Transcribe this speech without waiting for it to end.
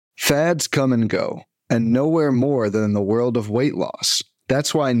Fads come and go, and nowhere more than in the world of weight loss.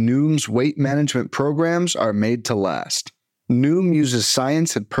 That's why Noom's weight management programs are made to last. Noom uses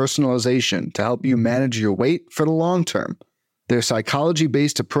science and personalization to help you manage your weight for the long term. Their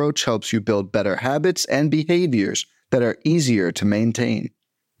psychology-based approach helps you build better habits and behaviors that are easier to maintain.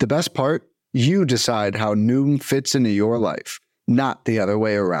 The best part? You decide how Noom fits into your life, not the other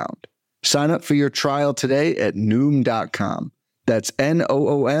way around. Sign up for your trial today at Noom.com. That's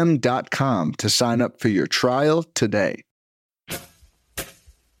Noom.com to sign up for your trial today.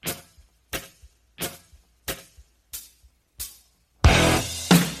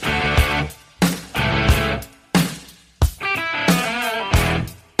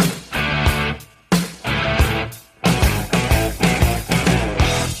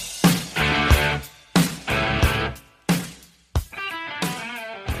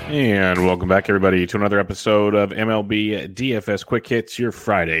 And welcome back, everybody, to another episode of MLB DFS Quick Hits, your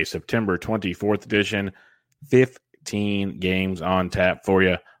Friday, September 24th edition. 15 games on tap for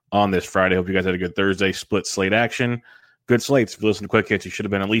you on this Friday. Hope you guys had a good Thursday. Split slate action. Good slates. If you listen to Quick Hits, you should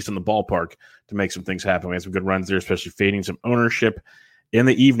have been at least in the ballpark to make some things happen. We had some good runs there, especially fading some ownership in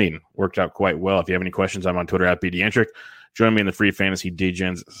the evening. Worked out quite well. If you have any questions, I'm on Twitter at BDantric. Join me in the Free Fantasy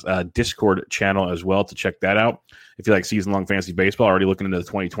DGens Discord channel as well to check that out. If you like season-long fantasy baseball, already looking into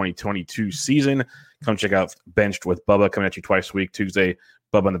the 2020-22 season, come check out Benched with Bubba, coming at you twice a week. Tuesday,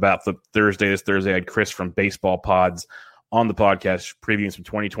 Bubba on the Bat Flip. This Thursday, I had Chris from Baseball Pods on the podcast, previewing some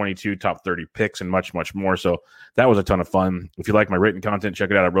 2022 top 30 picks and much, much more. So that was a ton of fun. If you like my written content,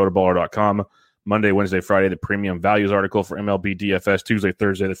 check it out at rotoballer.com. Monday, Wednesday, Friday, the premium values article for MLB DFS. Tuesday,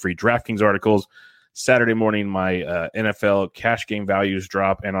 Thursday, the free DraftKings articles. Saturday morning, my NFL cash game values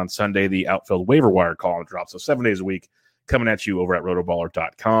drop, and on Sunday, the outfield waiver wire column drops. So 7 days a week coming at you over at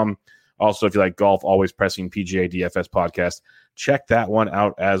rotoballer.com. Also, if you like golf, always pressing PGA DFS podcast, check that one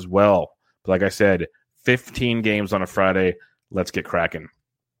out as well. But like I said, 15 games on a Friday. Let's get cracking.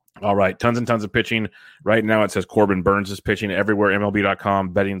 All right, tons and tons of pitching. Right now, it says Corbin Burns is pitching everywhere. MLB.com,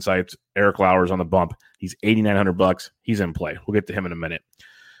 betting sites. Eric Lauer's on the bump. He's $8,900. He's in play. We'll get to him in a minute.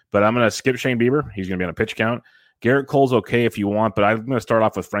 But I'm going to skip Shane Bieber. He's going to be on a pitch count. Garrett Cole's okay if you want, but I'm going to start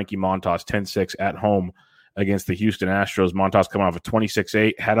off with Frankie Montas, 10-6 at home against the Houston Astros. Montas coming off a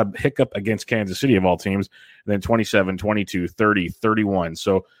 26-8, had a hiccup against Kansas City of all teams, and then 27, 22, 30, 31.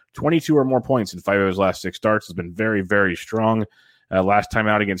 So 22 or more points in 5 of his last 6 starts. Has been very, very strong. Last time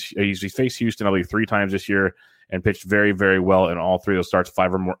out against he faced Houston, I believe, 3 times this year and pitched very, very well in all 3 of those starts,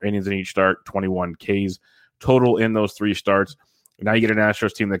 5 or more innings in each start, 21 Ks total in those 3 starts. Now you get an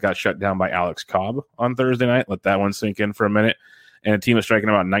Astros team that got shut down by Alex Cobb on Thursday night. Let that one sink in for a minute. And a team is striking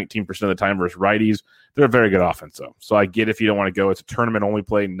about 19% of the time versus righties. They're a very good offense, though. So I get if you don't want to go. It's a tournament-only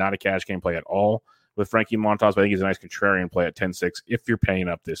play, not a cash game play at all with Frankie Montas. But I think he's a nice contrarian play at 10-6 if you're paying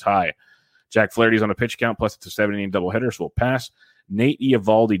up this high. Jack Flaherty's on a pitch count, plus it's a 7-inning doubleheader, so we'll pass. Nate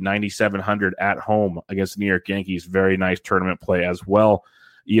Eovaldi, 9,700 at home against the New York Yankees. Very nice tournament play as well.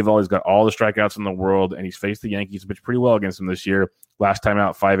 Eovaldi's got all the strikeouts in the world, and he's faced the Yankees, pitched pretty well against them this year. Last time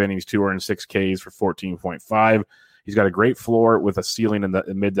out, 5 innings, 2 earned, 6 Ks for 14.5. He's got a great floor with a ceiling in the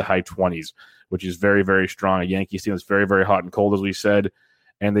mid to high 20s, which is very, very strong. A Yankees team that's very, very hot and cold, as we said,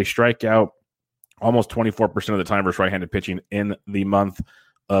 and they strike out almost 24% of the time versus right-handed pitching in the month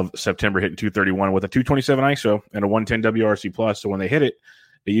of September, hitting 231 with a 227 ISO and a 110 WRC plus. So when they hit it,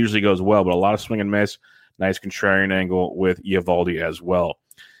 it usually goes well, but a lot of swing and miss. Nice contrarian angle with Eovaldi as well.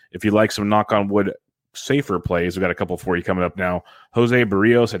 If you like some knock-on-wood safer plays, we've got a couple for you coming up now. Jose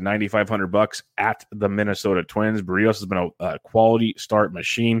Barrios at $9,500 at the Minnesota Twins. Barrios has been a quality start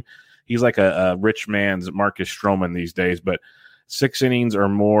machine. He's like a rich man's Marcus Stroman these days, but 6 innings or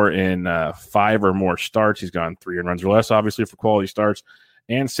more in 5 or more starts. He's gone 3 earned runs or less, obviously, for quality starts,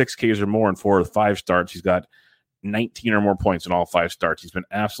 and 6 Ks or more in 4 of 5 starts. He's got 19 or more points in all 5 starts. He's been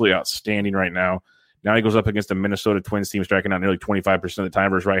absolutely outstanding right now. Now he goes up against the Minnesota Twins team, striking out nearly 25% of the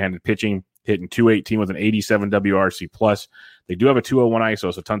time versus right-handed pitching, hitting 218 with an 87 WRC plus. They do have a 201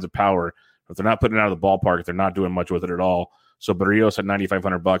 ISO, so tons of power. But they're not putting it out of the ballpark. They're not doing much with it at all. So Barrios at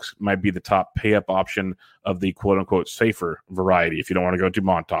 $9,500 might be the top pay-up option of the quote-unquote safer variety. If you don't want to go to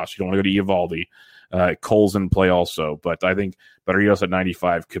Montas, you don't want to go to Eovaldi. Cole's in play also. But I think Barrios at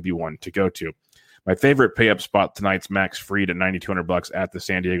 95 could be one to go to. My favorite pay-up spot tonight's Max Fried at $9,200 at the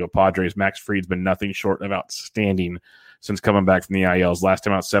San Diego Padres. Max Fried's been nothing short of outstanding since coming back from the ILs. Last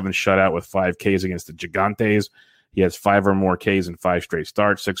time out, 7 shutout with 5 Ks against the Gigantes. He has 5 or more Ks in 5 straight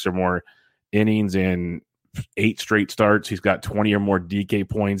starts, 6 or more innings in 8 straight starts. He's got 20 or more DK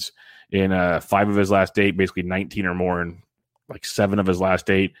points in 5 of his last 8, basically 19 or more in like 7 of his last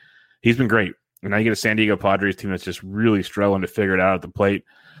 8. He's been great. And now you get a San Diego Padres team that's just really struggling to figure it out at the plate.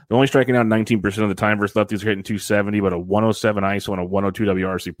 They're only striking out 19% of the time versus lefties. Are hitting 270, but a 107 ISO and a 102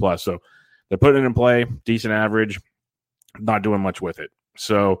 WRC plus. So they're putting it in play, decent average, not doing much with it.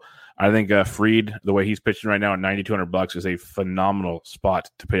 So I think Fried, the way he's pitching right now at $9,200 is a phenomenal spot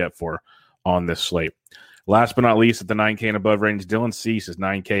to pay up for on this slate. Last but not least, at the 9K and above range, Dylan Cease is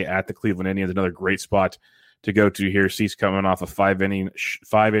 9K at the Cleveland Indians. Another great spot to go to here. Cease coming off a five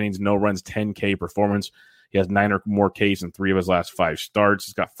innings, no runs, 10K performance. He has 9 or more Ks in 3 of his last 5 starts.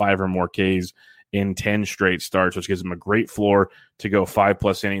 He's got 5 or more Ks in 10 straight starts, which gives him a great floor to go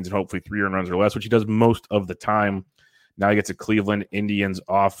 5+ innings and hopefully 3 earned runs or less, which he does most of the time. Now he gets a Cleveland Indians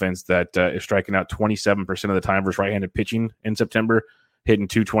offense that is striking out 27% of the time versus right-handed pitching in September, hitting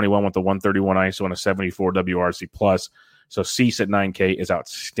 221 with a 131 ISO and a 74 WRC plus. So Cease at 9K is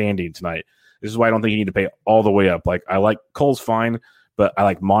outstanding tonight. This is why I don't think you need to pay all the way up. Like, I like Cole's fine, but I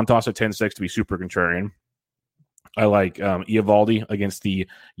like Montas at 10-6 to be super contrarian. I like Eovaldi against the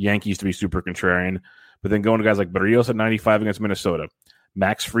Yankees to be super contrarian. But then going to guys like Barrios at 95 against Minnesota,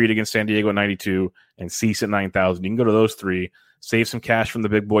 Max Fried against San Diego at 92, and Cease at 9,000. You can go to those 3, save some cash from the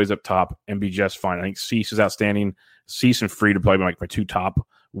big boys up top, and be just fine. I think Cease is outstanding. Cease and Fried are probably like my 2 top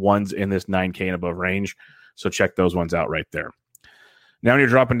ones in this 9K and above range. So check those ones out right there. Now when you're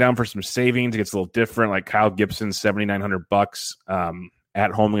dropping down for some savings, it gets a little different. Like Kyle Gibson, $7,900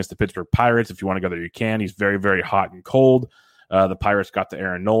 at home against the Pittsburgh Pirates. If you want to go there, you can. He's very, very hot and cold. The Pirates got to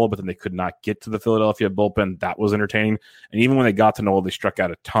Aaron Nola, but then they could not get to the Philadelphia bullpen. That was entertaining. And even when they got to Nola, they struck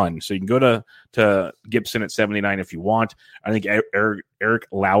out a ton. So you can go to Gibson at 79 if you want. I think Eric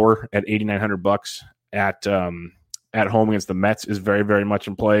Lauer at $8,900 at home against the Mets is very, very much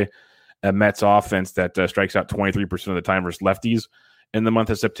in play. A Mets offense that strikes out 23% of the time versus lefties in the month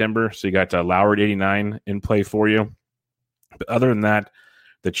of September. So you got Lauer at 89 in play for you. But other than that,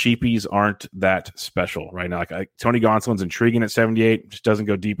 the cheapies aren't that special right now. Like Tony Gonsolin's intriguing at 78. Just doesn't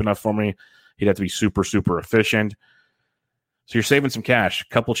go deep enough for me. He'd have to be super, super efficient. So you're saving some cash.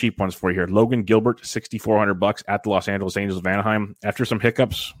 Couple cheap ones for you here. Logan Gilbert, $6,400 at the Los Angeles Angels of Anaheim. After some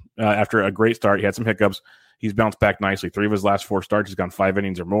hiccups, after a great start, he had some hiccups. He's bounced back nicely. 3 of his last 4 starts, he's gone 5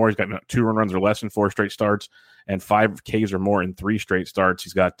 innings or more. He's got 2 earned runs or less in 4 straight starts and 5 Ks or more in 3 straight starts.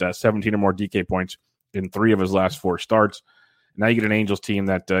 He's got 17 or more DK points in 3 of his last 4 starts. Now you get an Angels team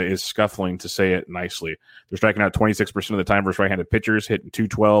that is scuffling, to say it nicely. They're striking out 26% of the time versus right-handed pitchers, hitting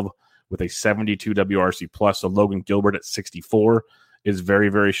 212 with a 72 WRC plus. So Logan Gilbert at 64 is very,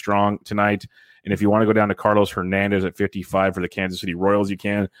 very strong tonight. And if you want to go down to Carlos Hernandez at 55 for the Kansas City Royals, you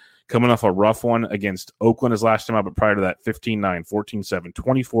can. Coming off a rough one against Oakland his last time out, but prior to that, 15-9, 14-7,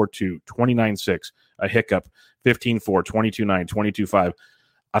 24-2, 29-6, a hiccup, 15-4, 22-9, 22-5.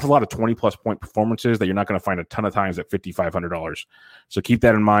 That's a lot of 20-plus point performances that you're not going to find a ton of times at $5,500. So keep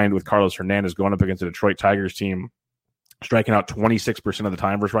that in mind with Carlos Hernandez going up against the Detroit Tigers team, striking out 26% of the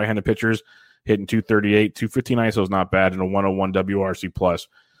time versus right-handed pitchers, hitting 238, 215 ISO is not bad, and a 101 WRC plus.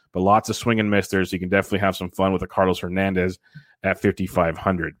 But lots of swing and miss there, so you can definitely have some fun with a Carlos Hernandez at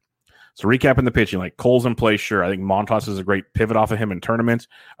 $5,500. So recapping the pitching, like Cole's in play, sure. I think Montas is a great pivot off of him in tournaments.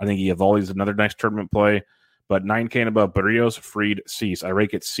 I think Eovaldi is another nice tournament play. But 9K and above, Barrios, Fried, Cease. I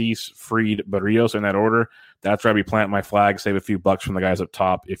rake it Cease, Fried, Barrios in that order. That's where I'd be planting my flag, save a few bucks from the guys up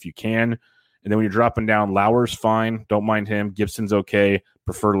top if you can. And then when you're dropping down, Lauer's fine. Don't mind him. Gibson's okay.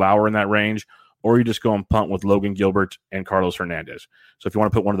 Prefer Lauer in that range. Or you just go and punt with Logan Gilbert and Carlos Hernandez. So if you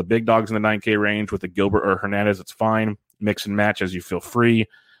want to put one of the big dogs in the 9K range with the Gilbert or Hernandez, it's fine. Mix and match as you feel free.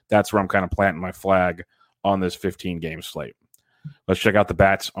 That's where I'm kind of planting my flag on this 15-game slate. Let's check out the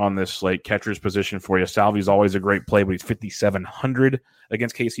bats on this slate. Catcher's position for you. Salvi's always a great play, but he's 5,700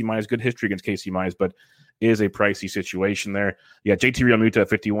 against Casey Mize. Good history against Casey Mize, but is a pricey situation there. You got JT Realmuto at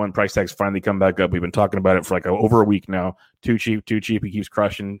 51. Price tag's finally come back up. We've been talking about it for over a week now. Too cheap, too cheap. He keeps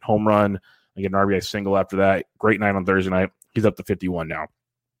crushing. Home run. I get an RBI single after that. Great night on Thursday night. He's up to 51 now.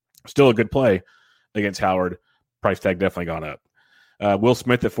 Still a good play against Howard. Price tag definitely gone up. Will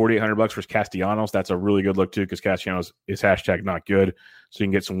Smith at $4,800 versus Castellanos. That's a really good look, too, because Castellanos is hashtag not good. So you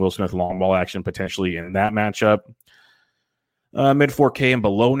can get some Will Smith long ball action potentially in that matchup. Mid 4K and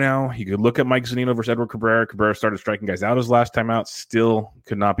below now. You could look at Mike Zunino versus Edward Cabrera. Cabrera started striking guys out his last time out. Still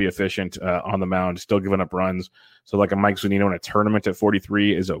could not be efficient on the mound. Still giving up runs. So like a Mike Zunino in a tournament at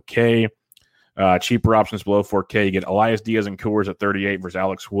 43 is okay. Cheaper options below 4K. You get Elias Diaz and Coors at 38 versus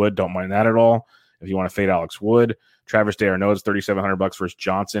Alex Wood. Don't mind that at all if you want to fade Alex Wood. Travis d'Arnaud is $3,700 versus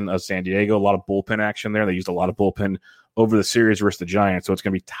Johnson of San Diego. A lot of bullpen action there. They used a lot of bullpen over the series versus the Giants, so it's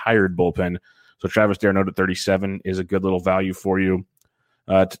going to be tired bullpen. So Travis d'Arnaud at 37 is a good little value for you.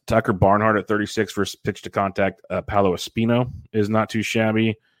 Tucker Barnhart at 36 versus pitch to contact. Paolo Espino is not too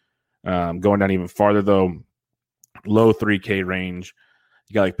shabby. Going down even farther, though, low 3K range.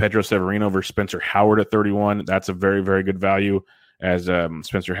 You got like Pedro Severino versus Spencer Howard at 31. That's a very, very good value, as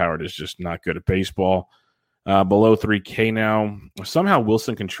Spencer Howard is just not good at baseball. Below 3K now. Somehow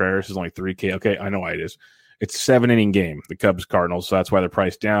Wilson Contreras is only 3K. Okay, I know why it is. It's 7-inning game, the Cubs-Cardinals, so that's why they're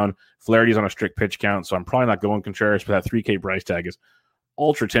priced down. Flaherty's on a strict pitch count, so I'm probably not going Contreras, but that 3K price tag is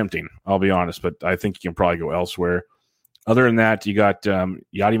ultra tempting, I'll be honest, but I think you can probably go elsewhere. Other than that, you got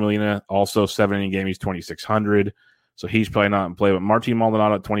Yadi Molina, also 7-inning game. He's 2,600, so he's probably not in play. But Martin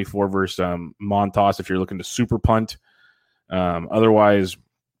Maldonado at 24 versus Montas if you're looking to super punt. Otherwise,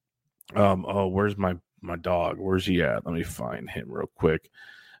 where's my dog? Where's he at? Let me find him real quick.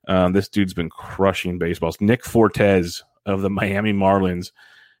 This dude's been crushing baseballs. Nick Fortes of the Miami Marlins.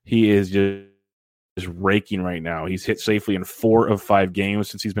 He is just raking right now. He's hit safely in 4 of 5 games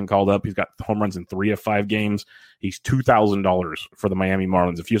since he's been called up. He's got home runs in 3 of 5 games. He's $2,000 for the Miami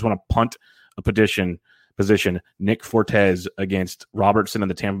Marlins. If you just want to punt a position, Nick Fortes against Robertson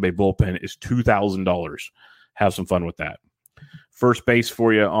and the Tampa Bay bullpen is $2,000. Have some fun with that. First base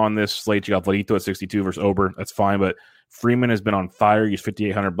for you on this slate, you got Vladito at 62 versus Ober. That's fine, but Freeman has been on fire. He's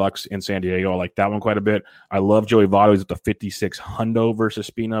 $5,800 in San Diego. I like that one quite a bit. I love Joey Votto. He's at the 56 hundo versus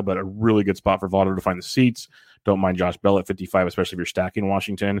Spina, but a really good spot for Votto to find the seats. Don't mind Josh Bell at 55, especially if you're stacking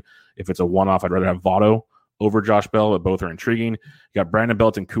Washington. If it's a one-off, I'd rather have Votto over Josh Bell, but both are intriguing. You got Brandon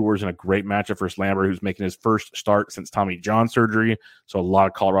Belt and Coors in a great matchup versus Lambert, who's making his first start since Tommy John surgery. So a lot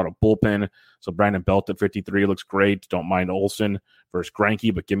of Colorado bullpen. So Brandon Belt at 53 looks great. Don't mind Olsen versus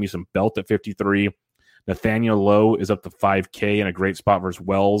Greinke, but give me some Belt at 53. Nathaniel Lowe is up to 5K in a great spot versus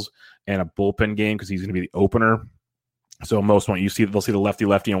Wells and a bullpen game because he's going to be the opener. So most want they'll see the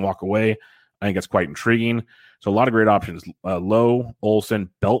lefty and walk away. I think that's quite intriguing. So a lot of great options. Lowe, Olsen,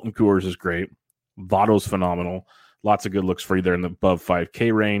 Belt, and Coors is great. Votto's phenomenal. Lots of good looks for you there in the above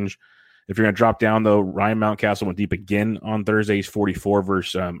 5K range. If you're going to drop down, though, Ryan Mountcastle went deep again on Thursday. He's 44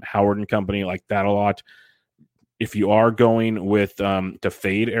 versus Howard and company. Like that a lot. If you are going with to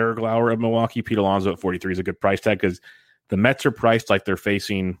fade Eric Lauer of Milwaukee, Pete Alonso at 43 is a good price tag because the Mets are priced like they're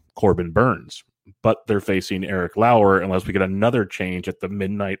facing Corbin Burns, but they're facing Eric Lauer unless we get another change at the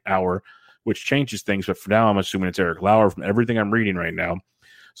midnight hour, which changes things. But for now, I'm assuming it's Eric Lauer from everything I'm reading right now.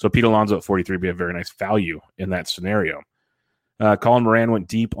 So Pete Alonso at 43 would be a very nice value in that scenario. Colin Moran went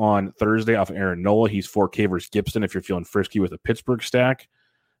deep on Thursday off of Aaron Nola. He's 4K versus Gibson if you're feeling frisky with a Pittsburgh stack.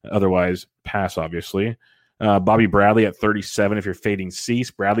 Otherwise, pass, obviously. Bobby Bradley at 37 if you're fading Cease.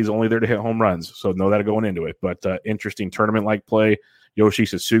 Bradley's only there to hit home runs, so know that going into it. But interesting tournament-like play. Yoshi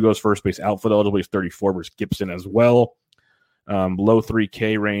Susugo's first base outfield eligible. He's 34 versus Gibson as well. Low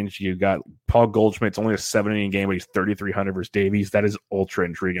 3K range, you got Paul Goldschmidt's only a 7-inning game, but he's 3,300 versus Davies. That is ultra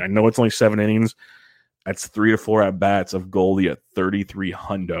intriguing. I know it's only 7 innings. That's 3 to 4 at-bats of Goldie at 33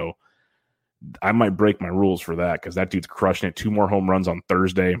 hundo. I might break my rules for that because that dude's crushing it. 2 more home runs on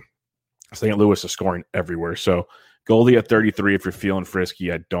Thursday. St. Louis is scoring everywhere. So Goldie at 33 if you're feeling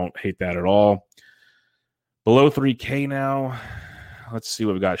frisky. I don't hate that at all. Below 3K now. Let's see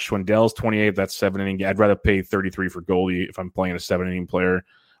what we got. Schwindel's 28. That's 7-inning. I'd rather pay 33 for Goldie if I'm playing a 7-inning player.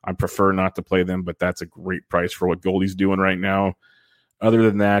 I prefer not to play them, but that's a great price for what Goldie's doing right now. Other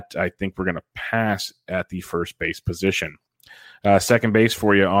than that, I think we're going to pass at the first base position. Second base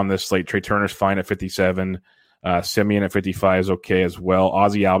for you on this slate. Trey Turner's fine at 57. Simeon at 55 is okay as well.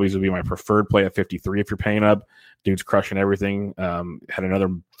 Ozzie Albies would be my preferred play at 53 if you're paying up. Dude's crushing everything. Had another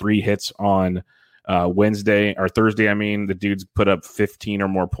 3 hits on Thursday. The dude's put up 15 or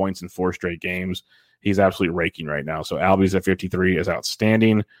more points in 4 straight games. He's absolutely raking right now. So Albies at 53 is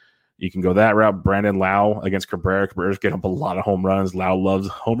outstanding. You can go that route. Brandon Lau against Cabrera. Cabrera's getting up a lot of home runs. Lau loves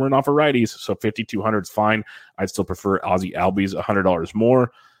homering off of righties, so 5,200 is fine. I'd still prefer Ozzie Albies $100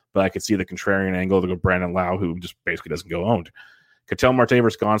 more, but I could see the contrarian angle to go Brandon Lau, who just basically doesn't go owned. Ketel Marte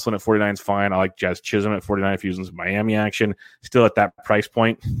versus Gonsolin at 49 is fine. I like Jazz Chisholm at 49 if using some Miami action. Still at that price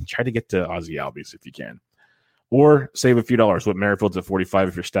point, try to get to Ozzie Albies if you can. Or save a few dollars with Merrifield's at 45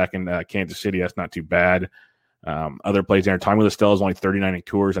 if you're stacking Kansas City. That's not too bad. Other plays there. Tommy Listell is only 39 in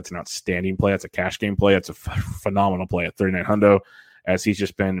Coors. That's an outstanding play. That's a cash game play. That's a phenomenal play at 39 hundo, as he's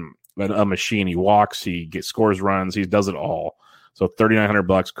just been a machine. He walks, scores runs, he does it all. So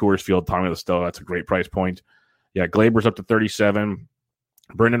 $3,900 Coors Field, Tommy Listell. That's a great price point. Yeah, Glaber's up to 37.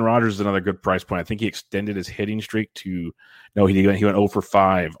 Brendan Rodgers is another good price point. I think he extended his hitting streak to he went 0 for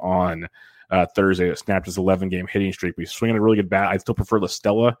 5 on Thursday. It snapped his 11-game hitting streak. But he's swinging a really good bat. I still prefer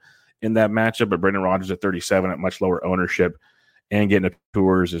Listella in that matchup, but Brendan Rodgers at 37 at much lower ownership and getting a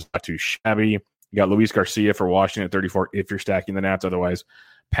Coors is not too shabby. You got Luis Garcia for Washington at 34 if you're stacking the Nats. Otherwise,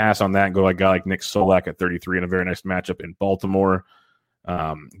 pass on that and go like a guy like Nick Solak at 33 in a very nice matchup in Baltimore.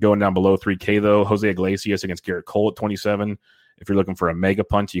 Going down below 3K, though, Jose Iglesias against Garrett Cole at 27 If you're looking for a mega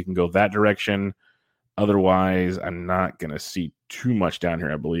punt, you can go that direction. Otherwise, I'm not going to see too much down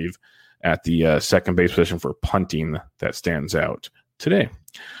here, I believe, at the second base position for punting that stands out today.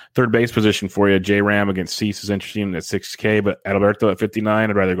 Third base position for you, J-Ram against Cease is interesting at 6K, but Alberto at 59,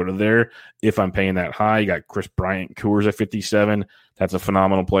 I'd rather go to there if I'm paying that high. You got Chris Bryant, Coors at 57. That's a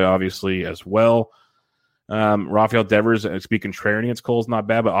phenomenal play, obviously, as well. Rafael Devers, speaking contrarian against Cole's not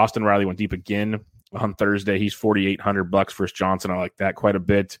bad, but Austin Riley went deep again on Thursday. He's $4,800 versus Johnson. I like that quite a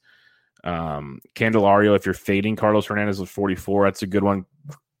bit. Candelario, if you're fading Carlos Hernandez with 44, that's a good one.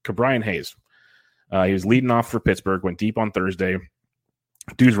 Brian Hayes, he was leading off for Pittsburgh, went deep on Thursday.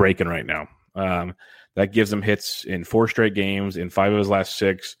 Dude's raking right now. That gives him hits in 4 straight games, in 5 of his last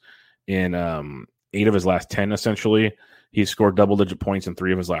 6, in 8 of his last 10, essentially. He's scored double-digit points in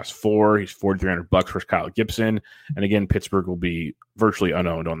 3 of his last 4. He's $4,300 for Kyle Gibson. And again, Pittsburgh will be virtually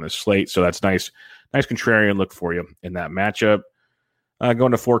unowned on this slate, so that's nice contrarian look for you in that matchup.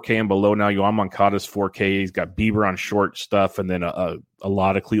 Going to 4K and below now, Yoan Moncada's 4K. He's got Bieber on short stuff and then a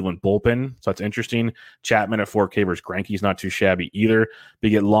lot of Cleveland bullpen, so that's interesting. Chapman at 4K versus Greinke's not too shabby either.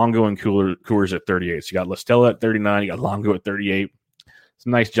 But you get Longo and Coors at 38. So you got La Stella at 39. You got Longo at 38. It's a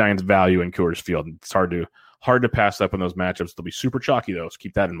nice Giants value in Coors Field. It's hard to pass up in those matchups. They'll be super chalky, though, so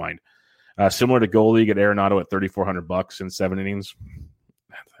keep that in mind. Similar to goalie, get Arenado at $3,400 in 7 innings.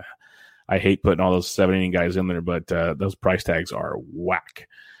 I hate putting all those 7-inning guys in there, but those price tags are whack.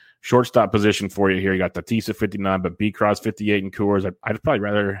 Shortstop position for you here. You got Tatis at 59, but B-Cross 58 and Coors. I'd probably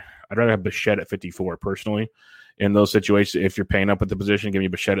rather have Bichette at 54 personally. In those situations, if you're paying up at the position, give me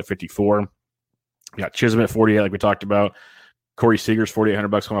Bichette at 54. You got Chisholm at 48, like we talked about. Corey Seager's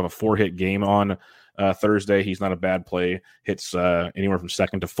 $4,800 coming off a 4-hit game on Thursday. He's not a bad play. Hits anywhere from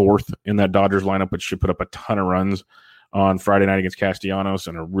 2nd to 4th in that Dodgers lineup, which should put up a ton of runs on Friday night against Castellanos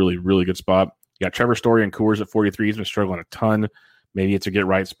in a really, really good spot. You got Trevor Story and Coors at 43. He's been struggling a ton. Maybe it's a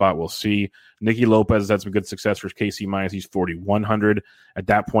get-right spot. We'll see. Nicky Lopez has had some good success for KC minus. He's 4,100. At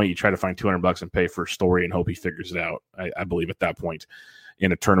that point, you try to find $200 and pay for Story and hope he figures it out, I believe, at that point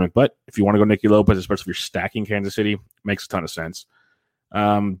in a tournament. But if you want to go Nicky Lopez, especially if you're stacking Kansas City, makes a ton of sense.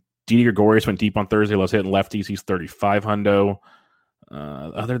 Didi Gregorius went deep on Thursday. Loves hitting lefties. He's 3,500.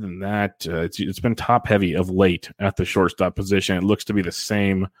 Other than that, it's been top heavy of late at the shortstop position. It looks to be the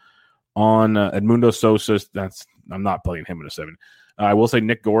same on Edmundo Sosa. I'm not playing him in a 7. I will say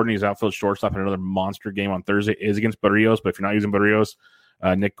Nick Gordon, he's outfield shortstop in another monster game on Thursday, is against Barrios. But if you're not using Barrios,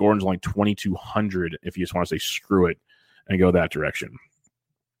 Nick Gordon's only 2,200 if you just want to say screw it and go that direction.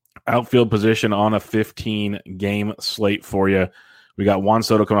 Outfield position on a 15-game slate for you. We got Juan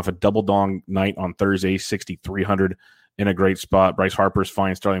Soto coming off a double dong night on Thursday, 6,300 in a great spot. Bryce Harper's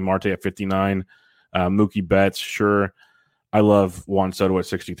fine. Starling Marte at 59. Mookie Betts, sure. I love Juan Soto at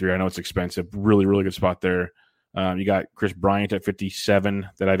 63. I know it's expensive. Really, really good spot there. You got Chris Bryant at 57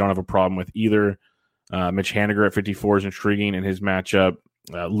 that I don't have a problem with either. Mitch Haniger at 54 is intriguing in his matchup.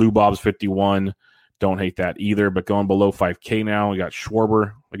 Lou Bob's 51. Don't hate that either. But going below 5K now, we got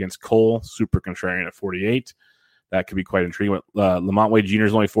Schwarber against Cole. Super contrarian at 48. That could be quite intriguing. Lamont Wade Jr.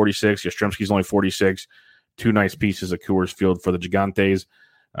 is only 46. Yastrzemski's only 46. 2 nice pieces of Coors Field for the Gigantes.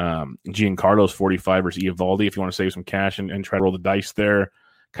 Giancarlo's 45 versus Eovaldi if you want to save some cash and try to roll the dice there.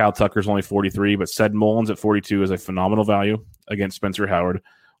 Kyle Tucker's only 43, but Sed Mullins at 42 is a phenomenal value against Spencer Howard.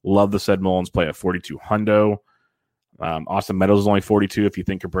 Love the Sed Mullins play at 42 hundo. Austin Meadows is only 42 if you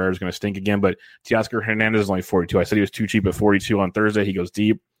think Cabrera is going to stink again, but Teoscar Hernandez is only 42. I said he was too cheap at 42 on Thursday. He goes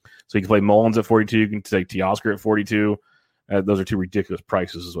deep. So you can play Mullins at 42. You can take Teoscar at 42. Those are 2 ridiculous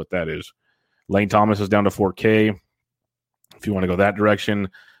prices is what that is. Lane Thomas is down to 4K if you want to go that direction.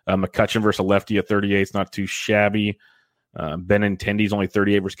 McCutcheon versus a lefty at 38 is not too shabby. Benintendi's only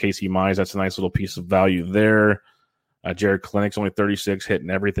 38 versus Casey Mize. That's a nice little piece of value there. Jared Klinik's only 36, hitting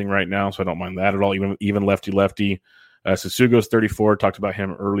everything right now, so I don't mind that at all, even lefty-lefty. Sasugo's 34, talked about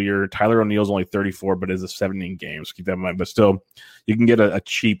him earlier. Tyler O'Neill's only 34, but is a 7-inning game, so keep that in mind. But still, you can get a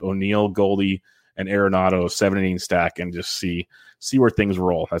cheap O'Neill, Goldie, and Arenado 7-inning stack and just see where things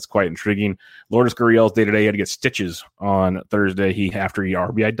roll. That's quite intriguing. Lourdes Gurriel's day-to-day had to get stitches on Thursday. After he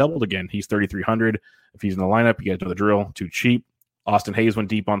RBI doubled again. He's 3,300. If he's in the lineup, you guys know the drill. Too cheap. Austin Hayes went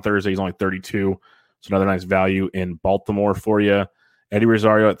deep on Thursday. He's only 32. So another nice value in Baltimore for you. Eddie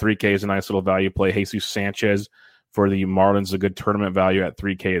Rosario at 3K is a nice little value play. Jesus Sanchez for the Marlins is a good tournament value at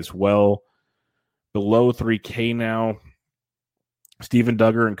 3K as well. Below 3K now, Steven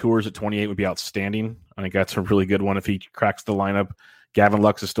Duggar and Coors at 28 would be outstanding. I think that's a really good one if he cracks the lineup. Gavin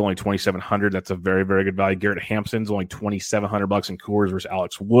Lux is still only 2,700. That's a very, very good value. Garrett Hampson's only $2,700 in Coors versus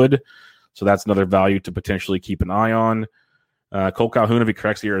Alex Wood. So that's another value to potentially keep an eye on. Cole Calhoun, if he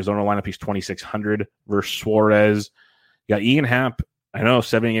corrects the Arizona lineup, he's 2,600 versus Suarez. You got Ian Happ. I know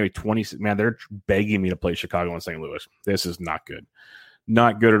 70 gave me 20. Man, they're begging me to play Chicago and St. Louis. This is not good.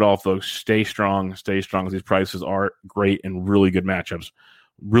 Not good at all, folks. Stay strong. Stay strong. These prices are great and really good matchups.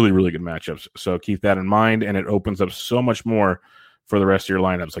 Really, really good matchups. So keep that in mind, and it opens up so much more for the rest of your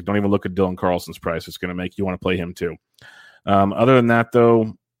lineups. Like, don't even look at Dylan Carlson's price. It's going to make you want to play him too. Other than that,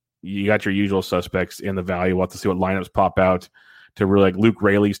 though, you got your usual suspects in the value. We'll have to see what lineups pop out to really, like Luke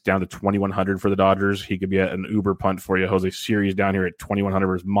Raley's down to 2,100 for the Dodgers. He could be an uber punt for you. Jose Siri's down here at 2,100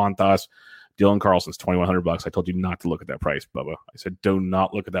 versus Montas. Dylan Carlson's $2,100. I told you not to look at that price, Bubba. I said, do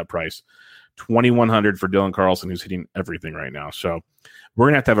not look at that price. 2,100 for Dylan Carlson, who's hitting everything right now. So we're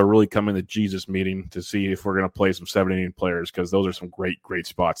going to have a really come into Jesus meeting to see if we're going to play some 7 inning players, because those are some great, great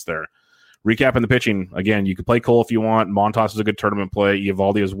spots there. Recapping the pitching, again, you can play Cole if you want. Montas is a good tournament play.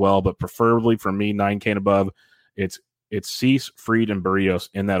 Eovaldi as well, but preferably for me, 9K and above, it's Cease, Fried, and Barrios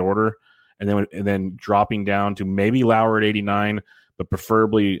in that order, and then dropping down to maybe Lauer at 89, but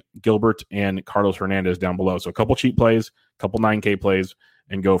preferably Gilbert and Carlos Hernandez down below. So a couple cheap plays, a couple 9K plays,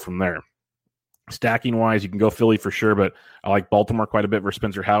 and go from there. Stacking wise, you can go Philly for sure, but I like Baltimore quite a bit for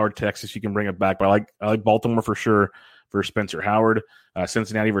Spencer Howard. Texas, you can bring it back, but I like Baltimore for sure for Spencer Howard.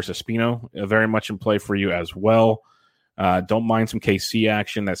 Cincinnati versus Espino, very much in play for you as well. Don't mind some KC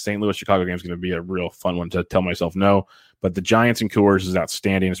action. That St. Louis Chicago game is going to be a real fun one to tell myself no. But the Giants and Coors is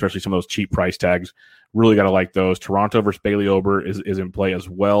outstanding, especially some of those cheap price tags. Really got to like those. Toronto versus Bailey Ober is in play as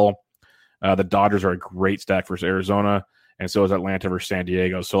well. The Dodgers are a great stack versus Arizona, and so is Atlanta versus San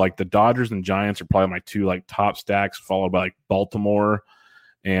Diego. So like the Dodgers and Giants are probably my two like top stacks, followed by like Baltimore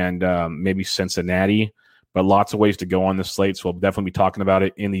and maybe Cincinnati. But lots of ways to go on this slate, so we'll definitely be talking about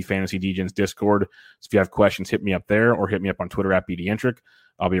it in the Fantasy DGens Discord. So if you have questions, hit me up there or hit me up on Twitter at BDentric.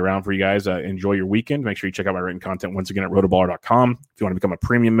 I'll be around for you guys. Enjoy your weekend. Make sure you check out my written content once again at rotoballer.com. If you want to become a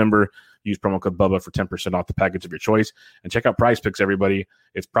premium member, use promo code BUBBA for 10% off the package of your choice. And check out Prize Picks, everybody.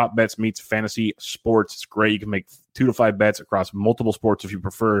 It's prop bets meets fantasy sports. It's great. You can make 2 to 5 bets across multiple sports if you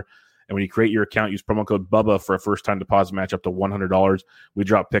prefer. And when you create your account, use promo code BUBBA for a first-time deposit match up to $100. We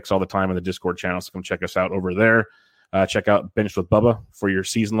drop picks all the time in the Discord channel, so come check us out over there. Check out Benched with Bubba for your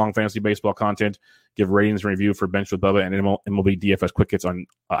season-long fantasy baseball content. Give ratings and review for Benched with Bubba and MLB DFS Quick Hits on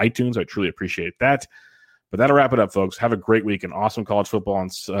iTunes. I truly appreciate that. But that'll wrap it up, folks. Have a great weekend. Awesome college football on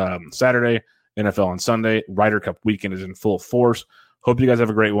Saturday, NFL on Sunday. Ryder Cup weekend is in full force. Hope you guys have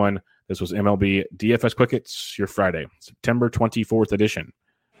a great one. This was MLB DFS Quick Hits, your Friday, September 24th edition.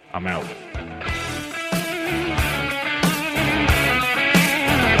 I'm out.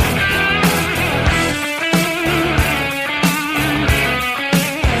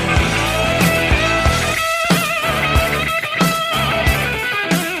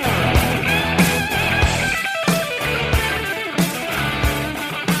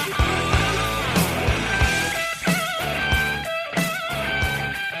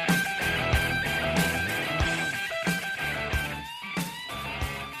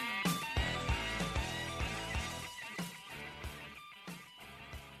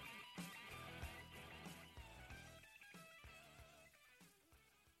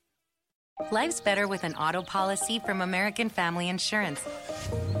 Life's better with an auto policy from American Family Insurance.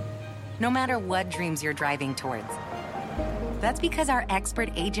 No matter what dreams you're driving towards. That's because our expert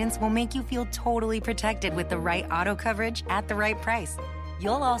agents will make you feel totally protected with the right auto coverage at the right price.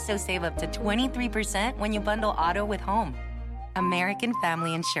 You'll also save up to 23% when you bundle auto with home. American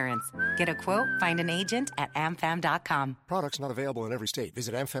Family Insurance. Get a quote, find an agent at amfam.com. Products not available in every state.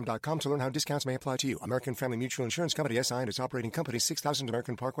 Visit amfam.com to learn how discounts may apply to you. American Family Mutual Insurance Company, SI, and its operating company, 6000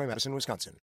 American Parkway, Madison, Wisconsin.